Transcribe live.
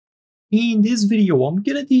In this video, I'm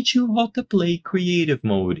gonna teach you how to play creative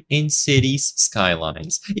mode in Cities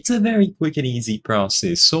Skylines. It's a very quick and easy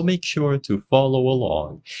process, so make sure to follow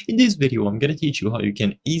along. In this video, I'm gonna teach you how you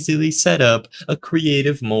can easily set up a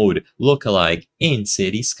creative mode lookalike in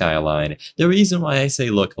City Skyline. The reason why I say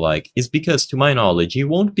lookalike is because, to my knowledge, you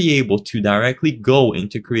won't be able to directly go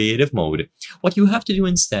into creative mode. What you have to do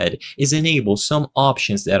instead is enable some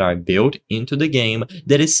options that are built into the game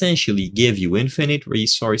that essentially give you infinite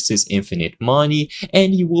resources, infinite money,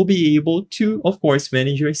 and you will be able to, of course,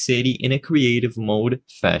 manage your city in a creative mode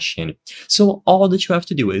fashion. So all that you have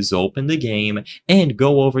to do is open the game and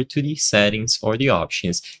go over to the settings or the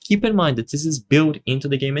options. Keep in mind that this is built into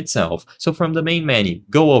the game itself. So from the main menu,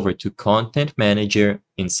 go over to Content Manager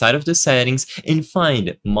inside of the settings and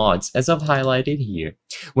find mods as I've highlighted here.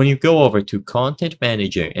 When you go over to Content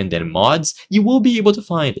Manager and then mods, you will be able to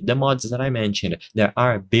find the mods that I mentioned that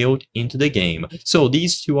are built into the game. So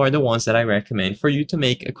these two are the ones that I recommend for you to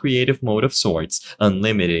make a creative mode of sorts.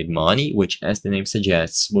 Unlimited money, which as the name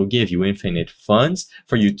suggests, will give you infinite funds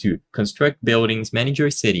for you to construct buildings, manage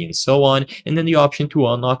your city, and so on. And then the option to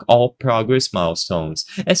unlock all progress milestones.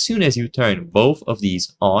 As soon as you turn both of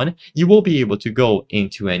these on, you will be able to go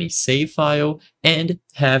into any save file and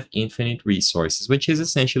have infinite resources, which is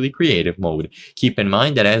essentially creative mode. Keep in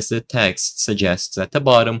mind that, as the text suggests at the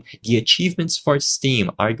bottom, the achievements for Steam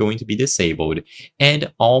are going to be disabled,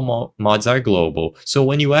 and all mods are global. So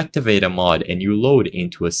when you activate a mod and you load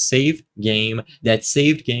into a saved game, that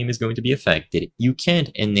saved game is going to be affected. You can't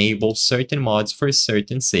enable certain mods for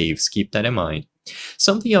certain saves. Keep that in mind.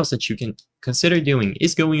 Something else that you can consider doing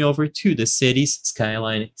is going over to the Cities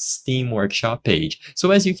Skyline Steam Workshop page. So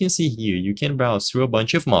as you can see here, you can browse through a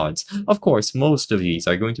bunch of mods. Of course, most of these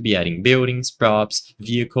are going to be adding buildings, props,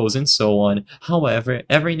 vehicles, and so on. However,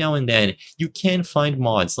 every now and then, you can find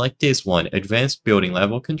mods like this one, Advanced Building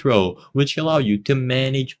Level Control, which allow you to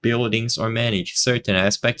manage buildings or manage certain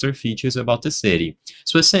aspects or features about the city.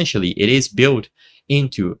 So essentially, it is built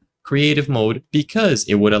into creative mode because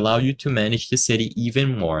it would allow you to manage the city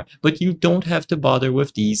even more, but you don't have to bother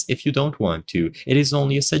with these if you don't want to. It is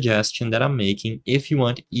only a suggestion that I'm making if you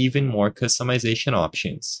want even more customization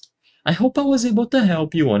options. I hope I was able to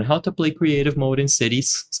help you on how to play creative mode in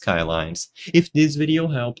Cities Skylines. If this video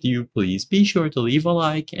helped you, please be sure to leave a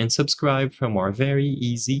like and subscribe for more very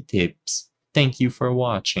easy tips. Thank you for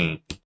watching.